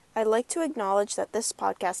I'd like to acknowledge that this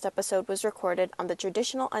podcast episode was recorded on the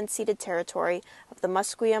traditional unceded territory of the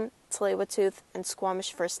Musqueam, Tsleil-Waututh, and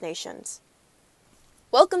Squamish First Nations.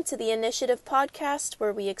 Welcome to the Initiative podcast,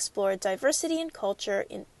 where we explore diversity and culture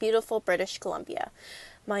in beautiful British Columbia.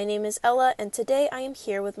 My name is Ella, and today I am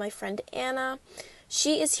here with my friend Anna.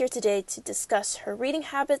 She is here today to discuss her reading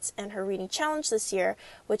habits and her reading challenge this year,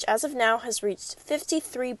 which as of now has reached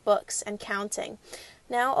 53 books and counting.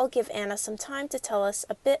 Now I'll give Anna some time to tell us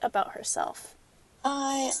a bit about herself.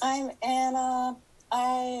 Hi, I'm Anna.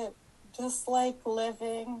 I just like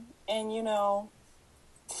living and, I'm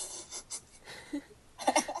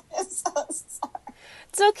so sorry.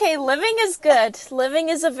 It's okay. Living is good. Living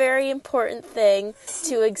is a very important thing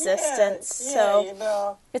to existence.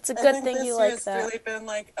 It's a good thing you like that. This year's really been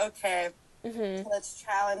like, okay, let's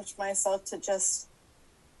challenge myself to just,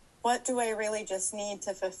 what do I really just need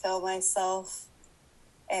to fulfill myself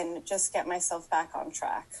and just get myself back on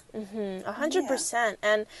track. 100%.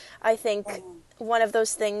 And I think one of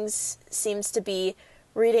those things seems to be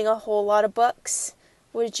reading a whole lot of books.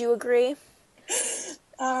 Would you agree?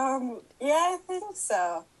 Yeah, I think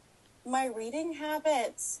so. My reading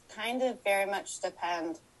habits kind of very much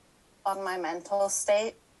depend on my mental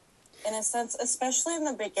state, in a sense, especially in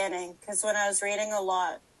the beginning, because when I was reading a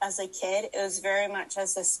lot as a kid, it was very much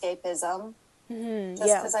as escapism,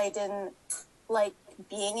 just because I didn't like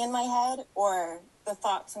being in my head or the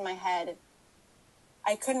thoughts in my head.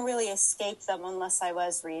 I couldn't really escape them unless I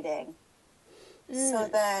was reading. So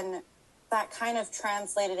then that kind of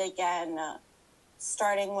translated again,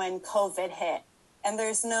 starting when COVID hit. And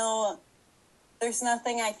there's nothing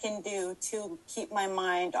I can do to keep my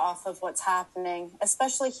mind off of what's happening,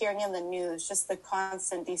 especially hearing in the news, just the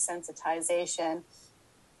constant desensitization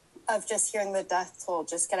of just hearing the death toll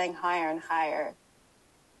just getting higher and higher.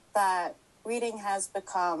 That reading has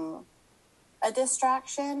become a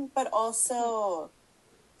distraction, but also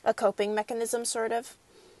a coping mechanism, sort of.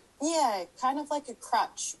 Yeah, kind of like a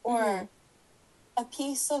crutch or a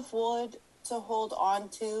piece of wood to hold on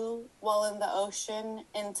to while in the ocean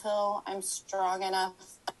until I'm strong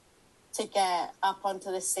enough to get up onto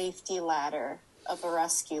the safety ladder of a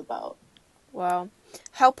rescue boat. Wow.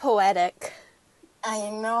 How poetic. I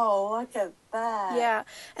know, look at that. Yeah.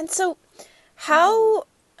 And so, how,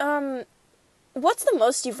 what's the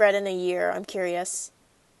most you've read in a year? I'm curious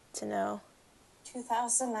to know.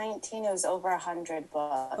 2019, it was over 100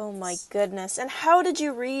 books. Oh my goodness. And how did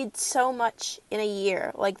you read so much in a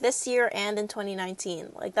year? Like this year and in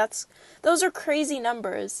 2019? Like those are crazy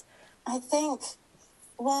numbers. I think,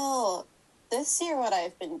 well, this year what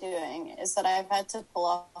I've been doing is that I've had to pull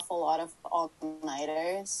off a lot of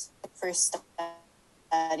all-nighters for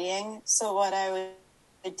studying. So what I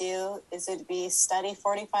would do is it'd be study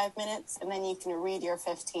 45 minutes and then you can read your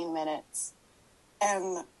 15 minutes.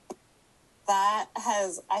 And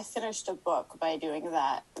I finished a book by doing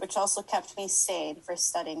that, which also kept me sane for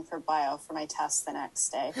studying for bio for my test the next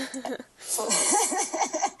day. So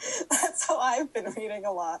that's how I've been reading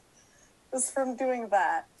a lot, was from doing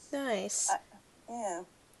that. Nice. Yeah.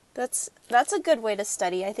 That's a good way to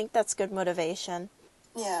study. I think that's good motivation.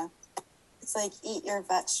 Yeah. It's like eat your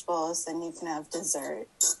vegetables and you can have dessert.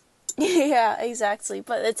 Yeah, exactly.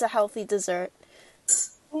 But it's a healthy dessert.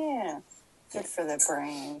 Yeah. Good for the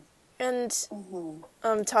brain. And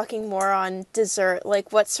talking more on dessert,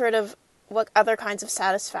 like what other kinds of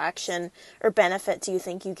satisfaction or benefit do you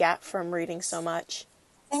think you get from reading so much?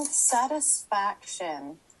 I think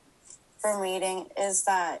satisfaction from reading is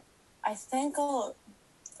that I think a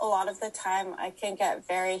lot of the time I can get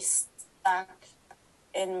very stuck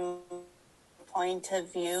in point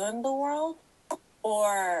of view in the world,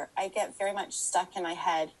 or I get very much stuck in my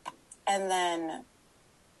head, and then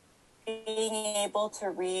being able to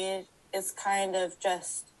read is kind of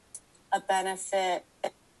just a benefit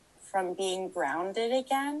from being grounded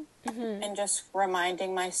again and just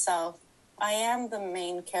reminding myself I am the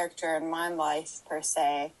main character in my life per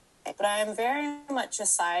se, but I am very much a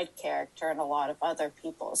side character in a lot of other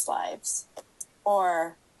people's lives.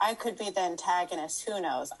 Or I could be the antagonist, who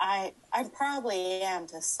knows? I probably am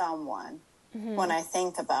to someone when I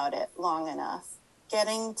think about it long enough.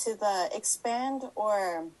 Getting to the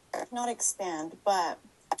not expand, but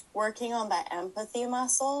working on that empathy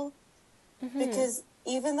muscle. Because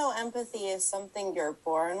even though empathy is something you're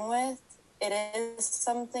born with, it is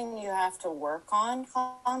something you have to work on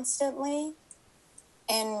constantly.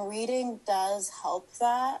 And reading does help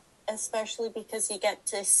that, especially because you get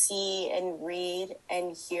to see and read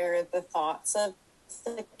and hear the thoughts of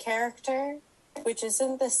the character, which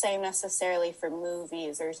isn't the same necessarily for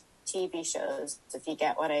movies or TV shows, if you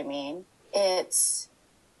get what I mean. It's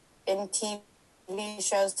in TV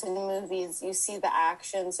shows and movies, you see the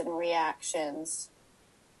actions and reactions.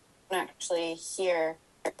 You can actually hear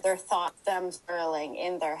their thoughts, them swirling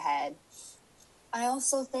in their head. I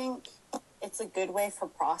also think it's a good way for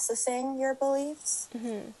processing your beliefs,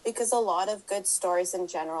 because a lot of good stories in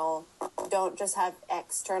general don't just have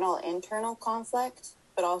external, internal conflict,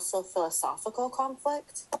 but also philosophical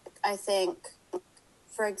conflict. I think,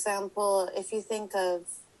 for example, if you think of,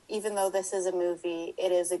 even though this is a movie,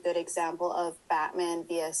 it is a good example of Batman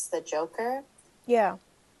vs. the Joker. Yeah.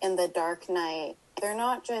 In The Dark Knight, they're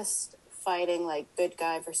not just fighting like good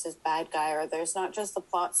guy versus bad guy, or there's not just the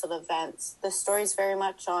plots of events. The story's very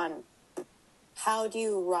much on how do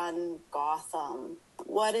you run Gotham?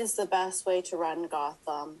 What is the best way to run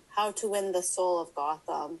Gotham? How to win the soul of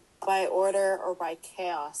Gotham? By order or by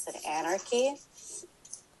chaos and anarchy?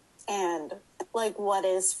 And like, what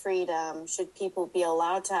is freedom? Should people be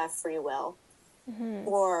allowed to have free will?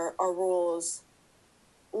 Or are rules,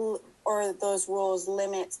 or those rules,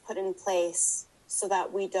 limits put in place so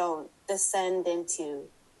that we don't descend into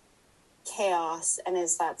chaos? And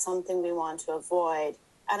is that something we want to avoid?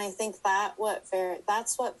 And I think that's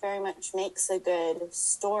what very much makes a good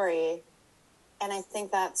story. And I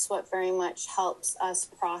think that's what very much helps us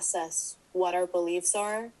process what our beliefs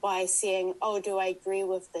are, by seeing, oh, do I agree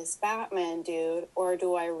with this Batman dude, or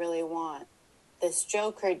do I really want this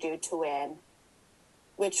Joker dude to win?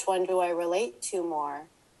 Which one do I relate to more?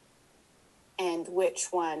 And which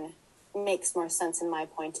one makes more sense in my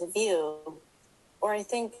point of view? Or I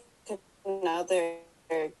think another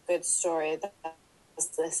good story that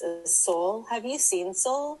this is Soul. Have you seen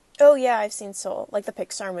Soul? Oh, yeah, I've seen Soul, like the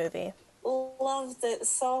Pixar movie. Loved it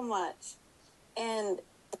so much. And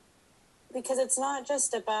because it's not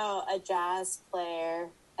just about a jazz player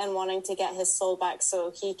and wanting to get his soul back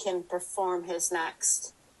so he can perform his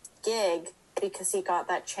next gig because he got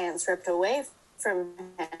that chance ripped away from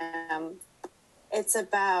him. It's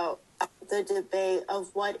about the debate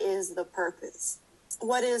of what is the purpose.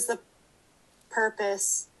 What is the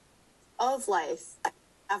purpose of life?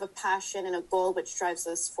 Have a passion and a goal which drives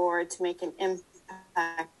us forward to make an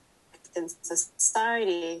impact in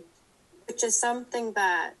society, which is something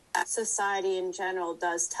that society in general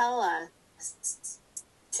does tell us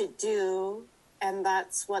to do, and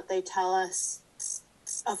that's what they tell us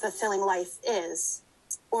a fulfilling life is.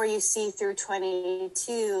 Or you see through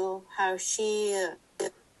 22 how she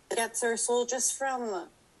gets her soul just from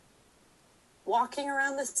walking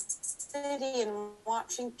around the city and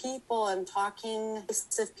watching people and talking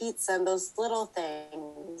of pizza and those little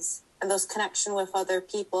things and those connection with other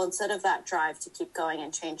people, instead of that drive to keep going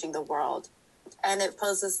and changing the world. And it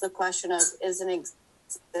poses the question of, isn't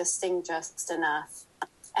existing just enough?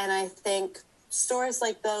 And I think stories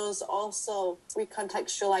like those also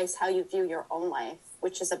recontextualize how you view your own life,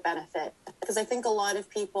 which is a benefit. Because I think a lot of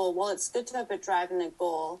people, well, it's good to have a drive and a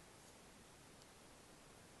goal.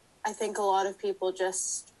 I think a lot of people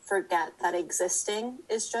just forget that existing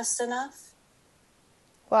is just enough.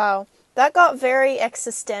 Wow. That got very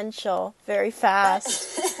existential very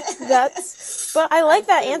fast. But I like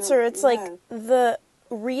that answer. It's like the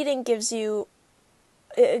reading gives you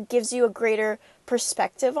a greater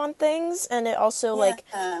perspective on things, and it also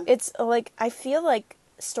it's like, I feel like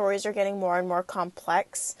stories are getting more and more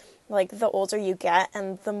complex, like the older you get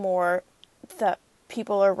and the more that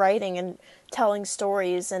people are writing and telling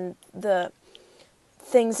stories and the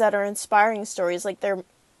things that are inspiring stories, like the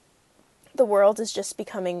world is just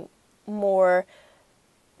becoming more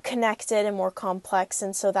connected and more complex,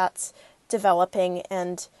 and so that's developing,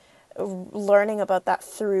 and learning about that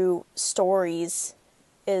through stories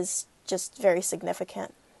is just very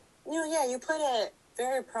significant. Yeah, you put it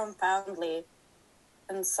very profoundly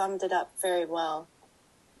and summed it up very well.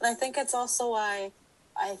 And I think it's also why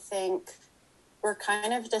I think we're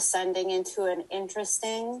kind of descending into an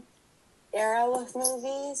interesting era with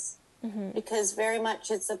movies, because very much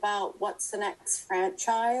it's about what's the next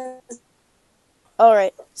franchise.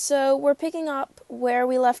 Alright, so we're picking up where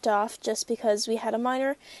we left off just because we had a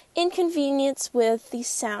minor inconvenience with the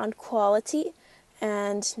sound quality,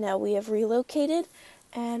 and now we have relocated,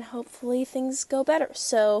 and hopefully things go better.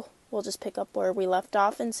 So we'll just pick up where we left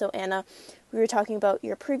off. And so, Anna, we were talking about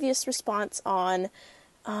your previous response on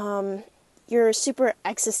your super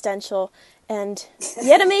existential and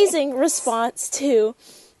yet amazing response to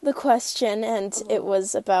the question, and it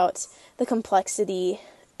was about the complexity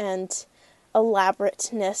and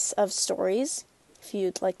elaborateness of stories. If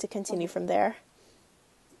you'd like to continue from there.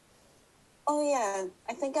 Oh yeah,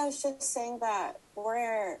 I think I was just saying that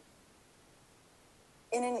we're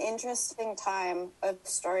in an interesting time of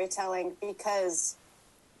storytelling, because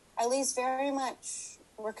at least very much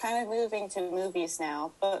we're kind of moving to movies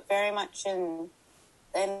now, but very much in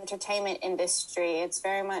the entertainment industry. It's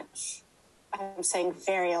very much, I'm saying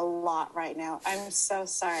very a lot right now. I'm so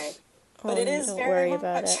sorry. But it is very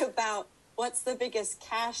much about what's the biggest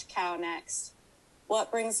cash cow next?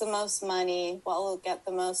 What brings the most money? What will get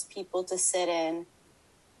the most people to sit in?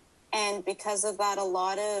 And because of that, a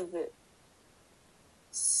lot of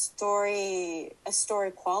story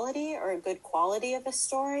quality or a good quality of a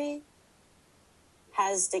story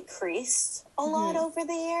has decreased a lot over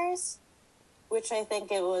the years, which I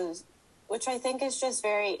think is just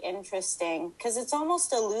very interesting because it's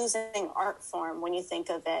almost a losing art form when you think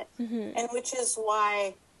of it. And which is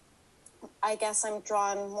why I guess I'm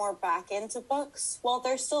drawn more back into books. Well,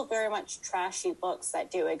 there's still very much trashy books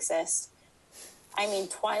that do exist. I mean,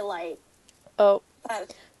 Twilight. Oh,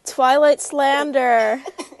 Twilight slander.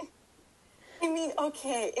 I mean,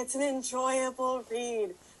 okay, it's an enjoyable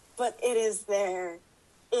read, but it is there.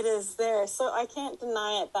 It is there. So I can't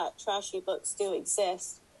deny it that trashy books do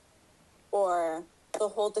exist. Or the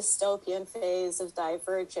whole dystopian phase of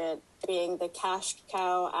Divergent being the cash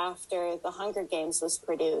cow after The Hunger Games was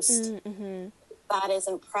produced. That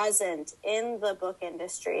isn't present in the book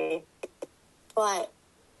industry, but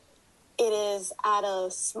it is at a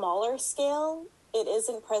smaller scale. It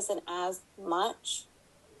isn't present as much.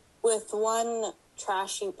 With one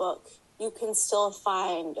trashy book, you can still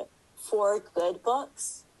find 4 good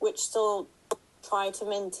books, which still try to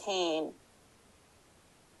maintain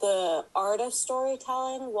the art of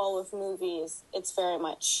storytelling, while with movies, it's very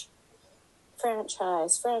much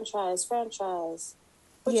franchise.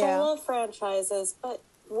 Which I love franchises, but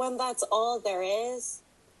when that's all there is,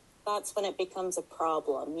 that's when it becomes a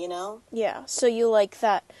problem, you know? Yeah, so you like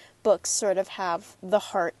that books sort of have the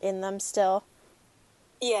heart in them still?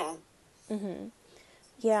 Yeah.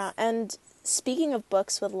 Yeah, and speaking of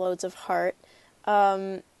books with loads of heart,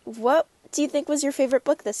 what do you think was your favorite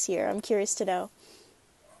book this year? I'm curious to know.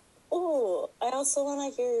 Oh, I also want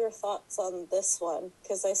to hear your thoughts on this one,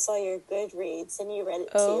 because I saw your Goodreads and you read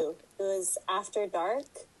it too. It was After Dark.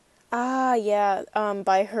 Ah, yeah,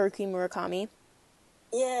 by Haruki Murakami.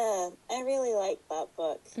 Yeah, I really like that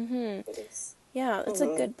book. Yeah, it's a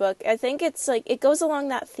good book. I think it's like, it goes along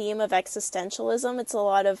that theme of existentialism.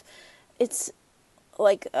 It's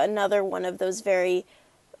like another one of those very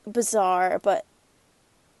bizarre but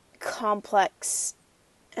complex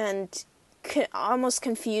and almost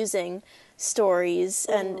confusing stories,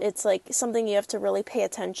 and it's like something you have to really pay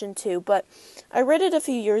attention to. But I read it a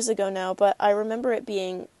few years ago now, but I remember it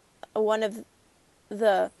being one of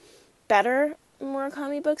the better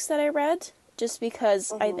Murakami books that I read, just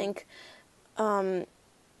because I think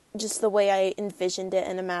just the way I envisioned it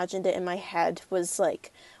and imagined it in my head was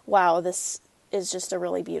like, wow, this is just a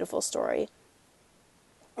really beautiful story.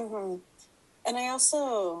 And I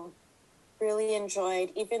also really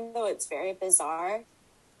enjoyed, even though it's very bizarre,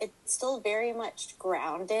 it's still very much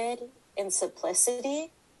grounded in simplicity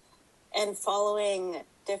and following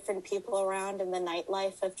different people around in the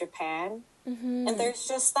nightlife of Japan. And there's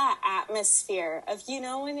just that atmosphere of, you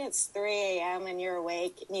know, when it's 3 a.m. and you're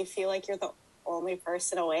awake and you feel like you're the only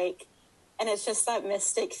person awake, and it's just that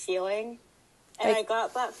mystic feeling. And I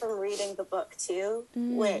got that from reading the book too,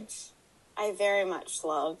 which I very much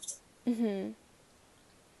loved.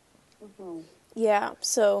 Yeah,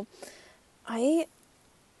 so I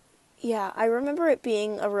remember it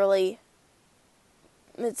being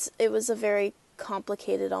it was a very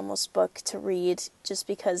complicated almost book to read, just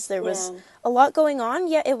because there was a lot going on,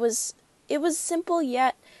 yet it was simple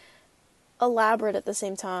yet elaborate at the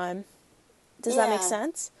same time. Does that make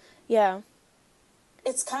sense? Yeah.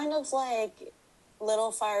 It's kind of like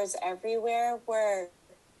Little Fires Everywhere, where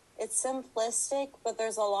it's simplistic, but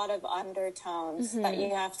there's a lot of undertones that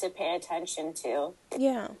you have to pay attention to.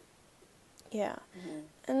 Yeah.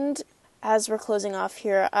 And as we're closing off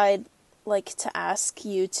here, I'd like to ask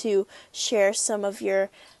you to share some of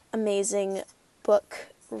your amazing book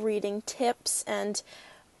reading tips and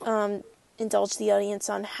indulge the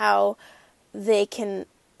audience on how they can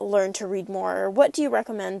learn to read more, or what do you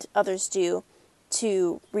recommend others do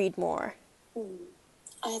to read more?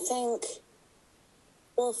 I think,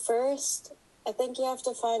 well, first, I think you have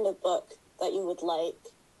to find a book that you would like.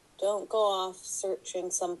 Don't go off searching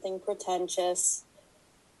something pretentious.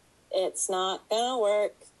 It's not gonna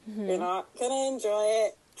work. You're not gonna enjoy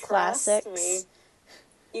it. Classics. Trust me.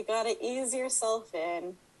 You gotta ease yourself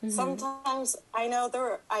in. Sometimes, I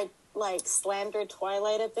know I slandered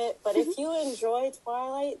Twilight a bit, but if you enjoy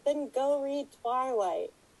Twilight, then go read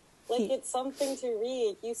Twilight. Like, it's something to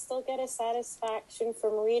read. You still get a satisfaction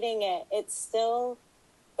from reading it. It's still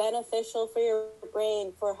beneficial for your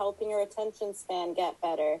brain, for helping your attention span get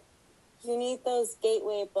better. You need those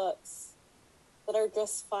gateway books that are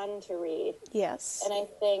just fun to read. Yes. And I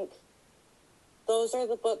think those are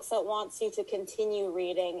the books that wants you to continue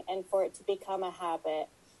reading and for it to become a habit.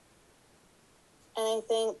 And I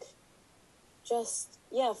think just,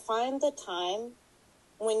 find the time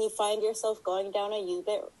when you find yourself going down a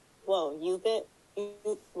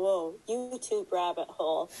YouTube rabbit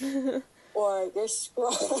hole, or you're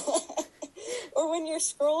or when you're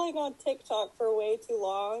scrolling on TikTok for way too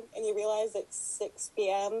long and you realize it's 6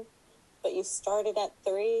 p.m., but you started at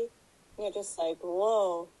 3, and you're just like,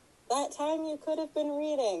 whoa, that time you could have been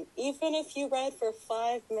reading. Even if you read for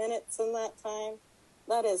 5 minutes in that time,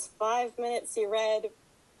 that is 5 minutes you read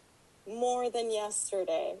more than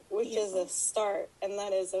yesterday, which is a start, and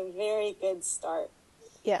that is a very good start.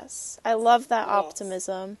 Yes, I love that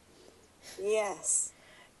optimism. Yes.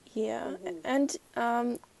 Yeah, and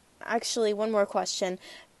actually, one more question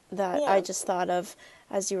that I just thought of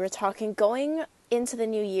as you were talking. Going into the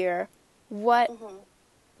new year, what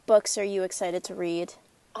books are you excited to read?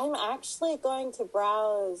 I'm actually going to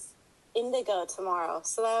browse Indigo tomorrow,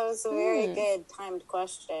 so that was a very good timed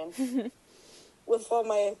question. With all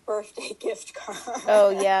my birthday gift cards. Oh,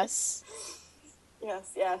 yes.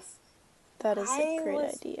 Yes. That is a great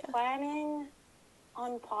idea. I was planning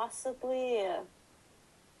on possibly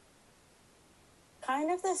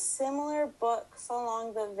kind of the similar books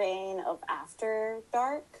along the vein of After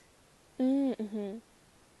Dark. Mm-hmm.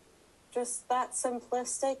 Just that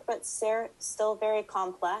simplistic, but still very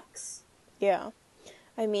complex. Yeah.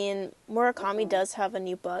 I mean, Murakami does have a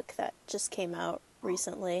new book that just came out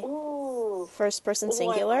recently. Ooh. First Person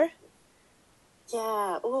Singular.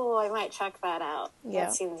 I might check that out. Yeah.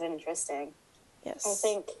 That seems interesting. Yes. I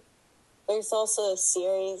think there's also a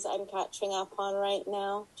series I'm catching up on right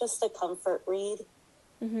now, just a comfort read.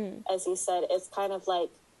 As you said, it's kind of like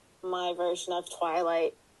my version of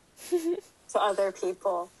Twilight to other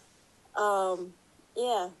people. And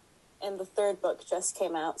the 3rd book just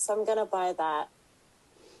came out, so I'm gonna buy that.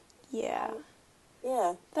 Yeah.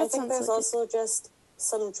 I think there's also just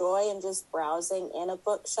some joy in just browsing in a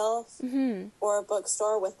bookshelf or a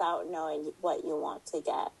bookstore without knowing what you want to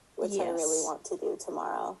get, which I really want to do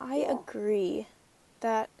tomorrow. I agree.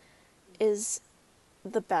 That is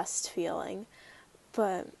the best feeling.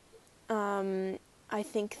 But I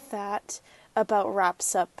think that about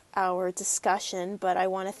wraps up our discussion, but I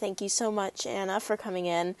want to thank you so much, Anna, for coming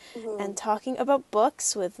in and talking about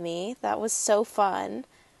books with me. That was so fun.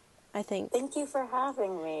 Thank you for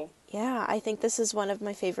having me. Yeah, I think this is one of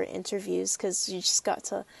my favorite interviews because you just got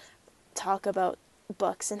to talk about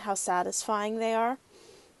books and how satisfying they are.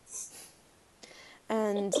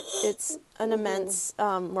 And it's an immense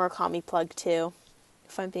Murakami plug too,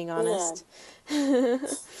 if I'm being honest.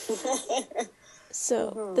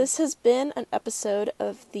 So this has been an episode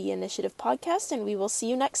of the Initiative Podcast, and we will see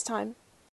you next time.